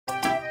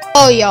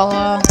Hello,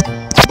 y'all.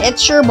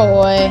 It's your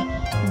boy,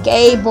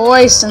 Gay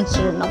Boy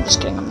Censored. No, I'm just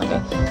kidding. I'm not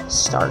gonna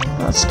start.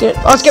 Let's get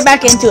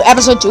back into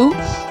episode 2. Eat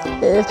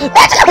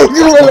that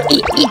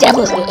pussy. Eat that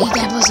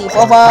pussy.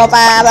 4, 4, 5.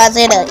 I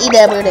said eat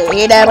that pussy.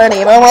 Eat that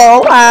pussy. 4,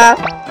 4,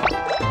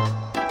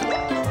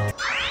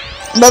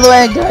 5. By the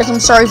way, guys, I'm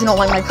sorry if you don't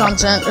like my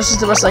content. This is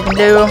the best I can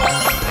do.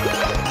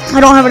 I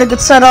don't have any good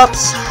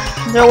setups.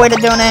 Is there a way to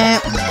donate?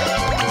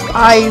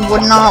 I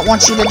would not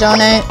want you to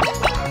donate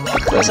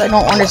because I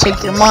don't want to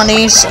take your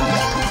money. So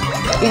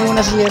even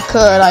if you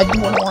could, I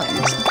wouldn't want you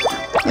to.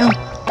 You know,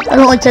 I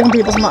don't like taking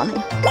people's money.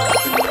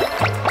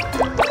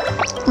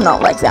 I'm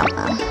not like that,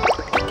 man.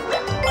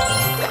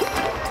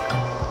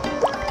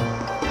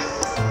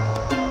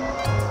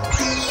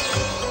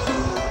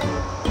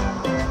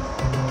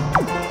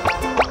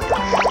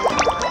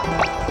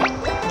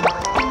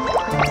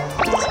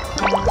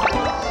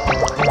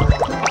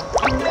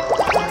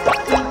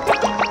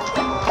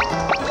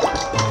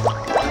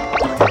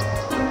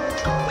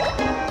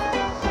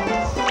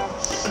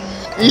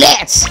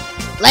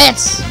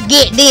 Let's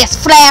get this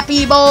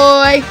Flappy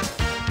Boy.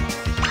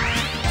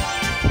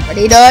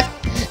 Ready, duck?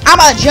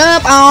 I'ma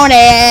jump on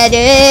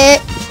it.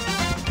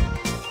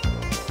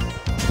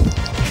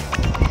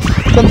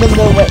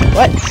 Wait,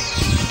 what?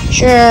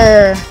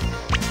 Sure.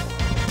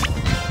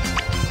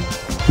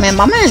 Man,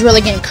 my man's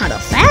really getting kind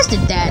of fast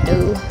at that,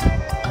 dude.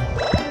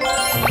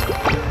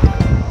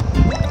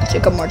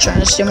 Take a couple more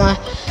tries.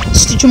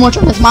 Let's do 2 more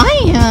tries. That's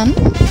mine.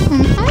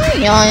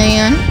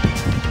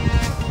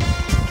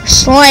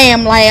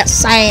 Slam that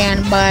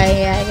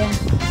sandbag.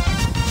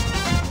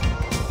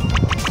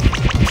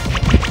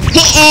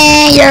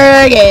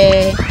 You're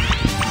gay.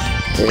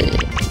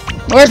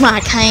 Where's my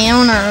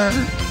counter?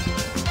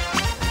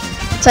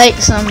 Take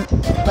some.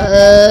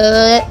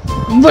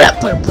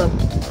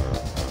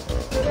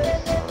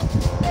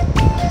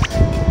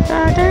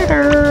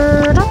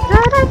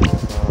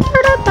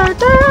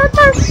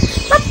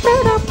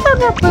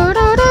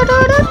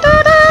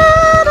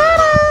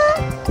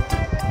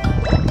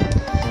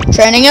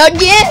 Training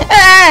again!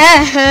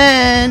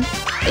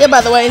 Yeah,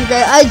 by the way,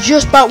 I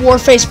just bought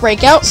Warface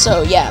Breakout,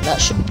 so yeah, that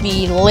should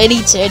be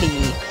litty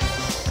titty.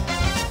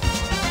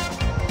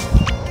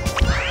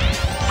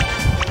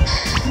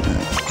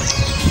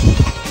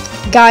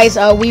 Guys,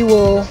 we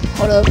will,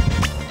 hold up.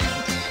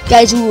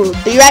 Guys, we will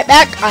be right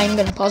back. I'm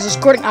gonna pause this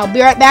recording. I'll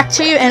be right back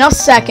to you in a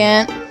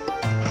second.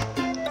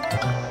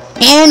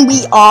 And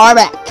we are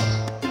back.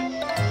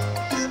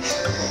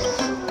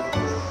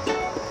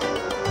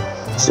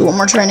 Let's do one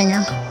more training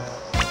here.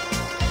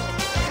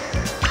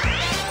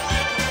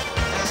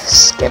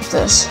 Skip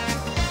this.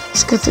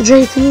 Let's get the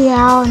JP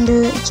out and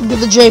let's do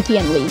the JP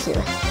and leave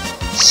here.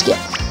 Skip.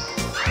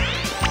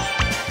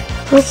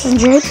 Push the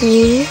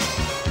JP.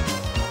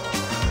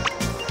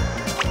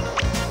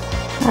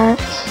 Alright.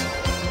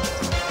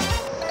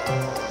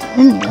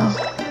 There you go.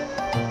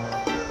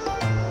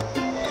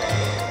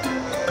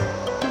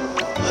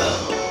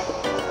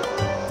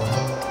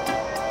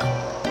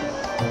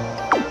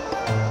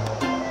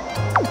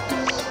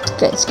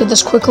 Okay, let's get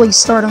this quickly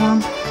started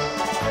on.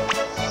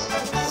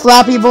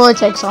 Flappy Boy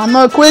takes on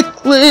the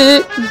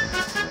quickly.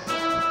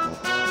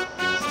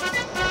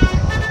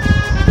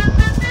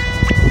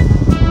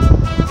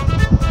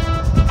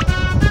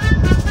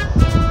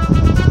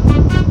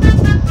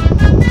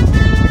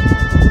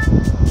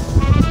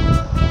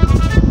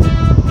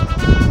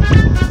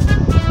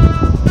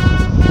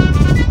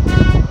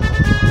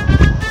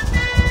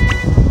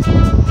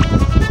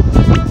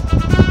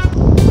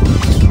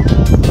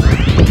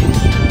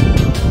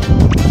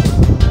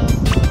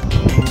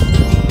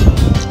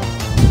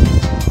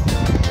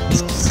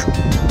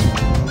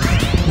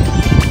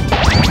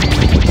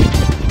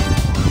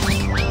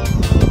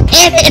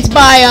 And it's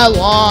by a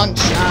long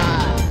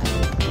shot.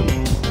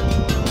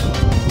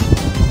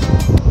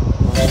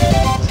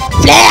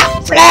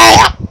 Flap,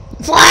 flap,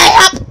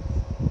 flap.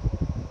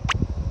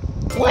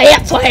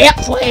 Flap, flap,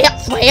 flap,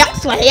 flap,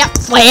 flap,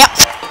 flap.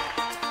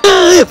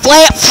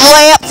 Flap,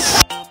 flap.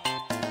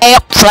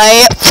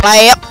 Flap,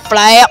 flap,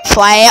 flap,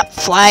 flap,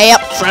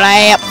 flap,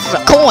 flap,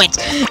 flap. Coins.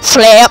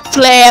 Flap,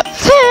 flap,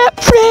 flap,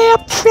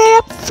 flap,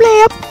 flap,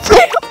 flap,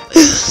 flap.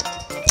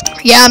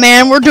 Yeah,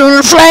 man, we're doing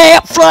a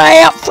flap,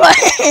 flap, flap.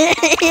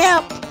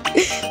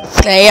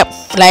 Flap,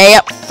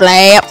 flap,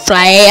 flap,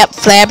 flap,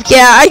 flap.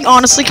 Yeah, I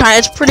honestly kind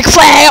of, it's pretty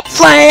flap,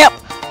 flap.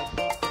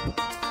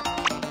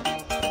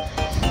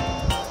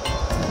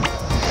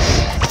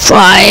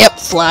 Flap,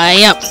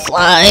 flap,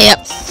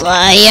 flap,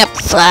 flap,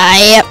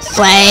 flap, flap,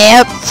 flap,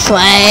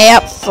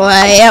 flap,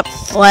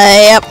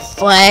 flap,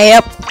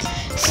 flap,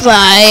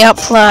 flap,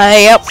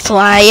 flap,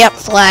 flap,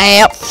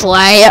 flap,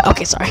 flap.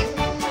 Okay, sorry.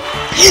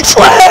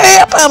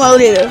 Flap! I'm a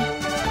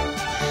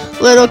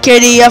little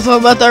kitty. I feel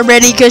about that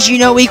ready because you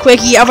know we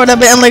quickie. I put a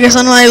bit like a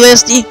sunlight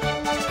listy.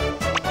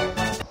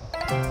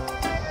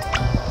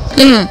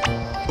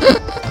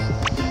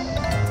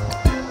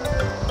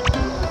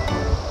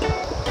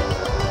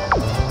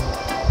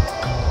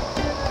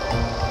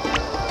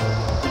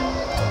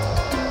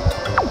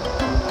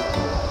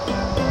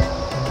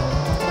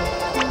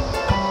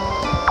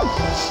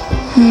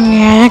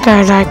 Yeah, I think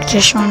I like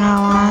this one a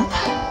lot.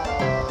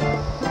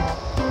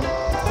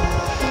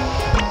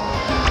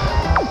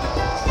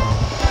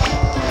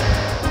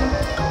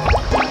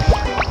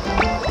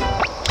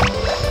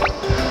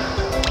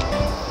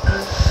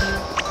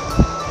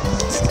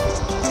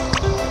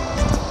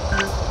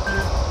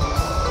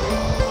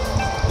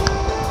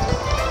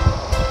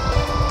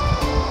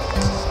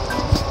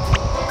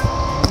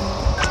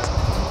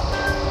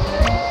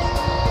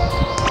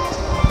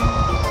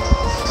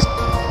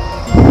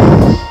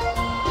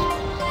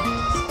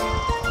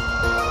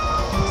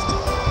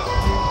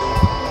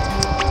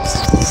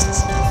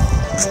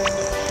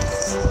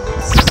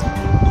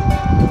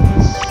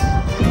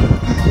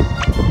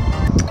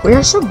 We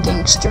are so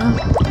gangster.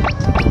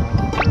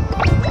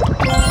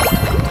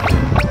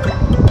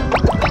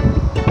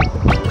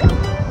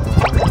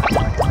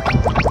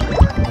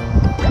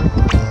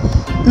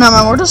 No,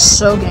 man, we're just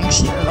so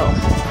gangster, though.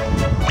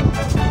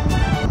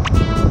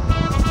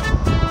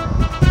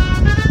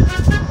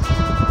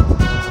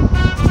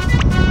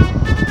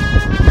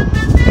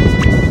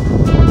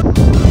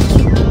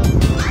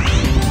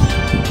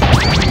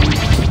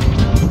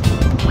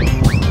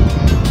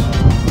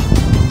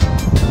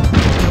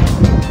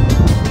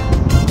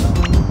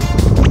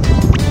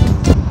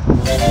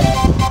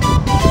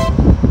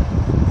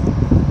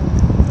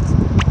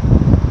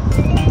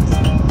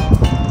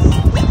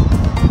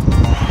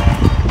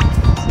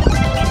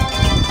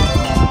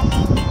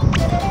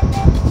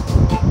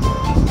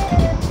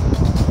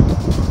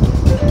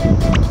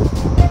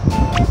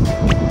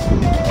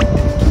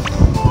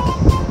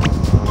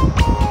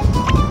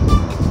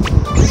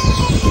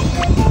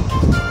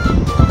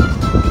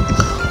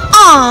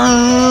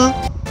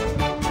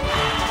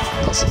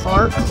 Plus a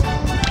fart.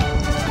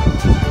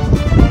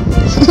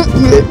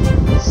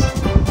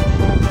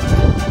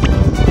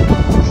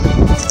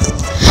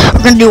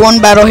 We're gonna do one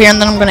battle here, and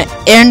then I'm gonna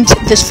end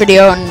this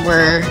video, and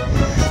we're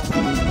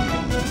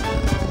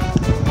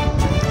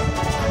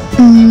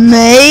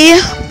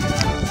may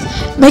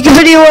make a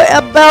video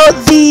about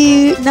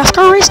the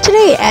NASCAR race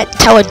today at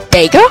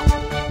Talladega.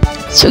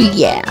 So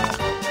yeah,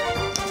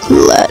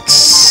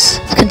 let's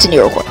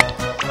continue recording.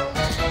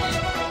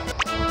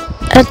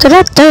 Okay,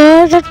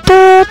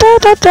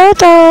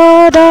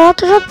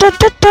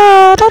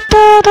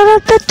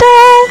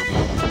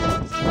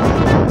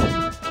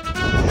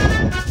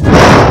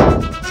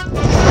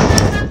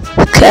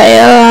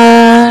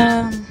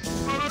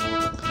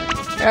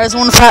 there's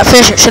one fat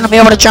fish that shouldn't be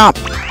able to jump.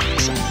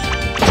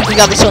 We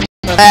got this one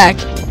in the bag.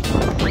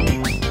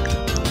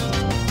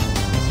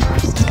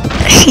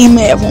 He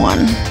may have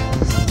won,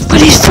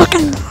 but he's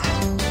fucking.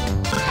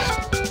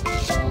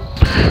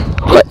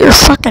 What? You're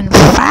fucking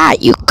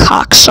fat, you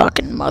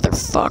cocksucking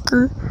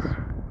motherfucker.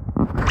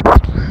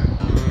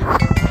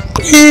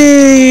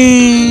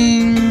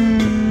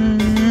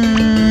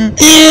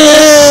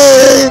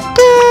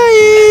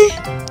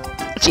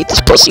 Let's eat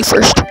this pussy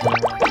first.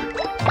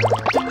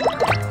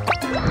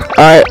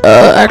 Alright,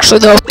 actually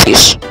though,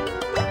 peace.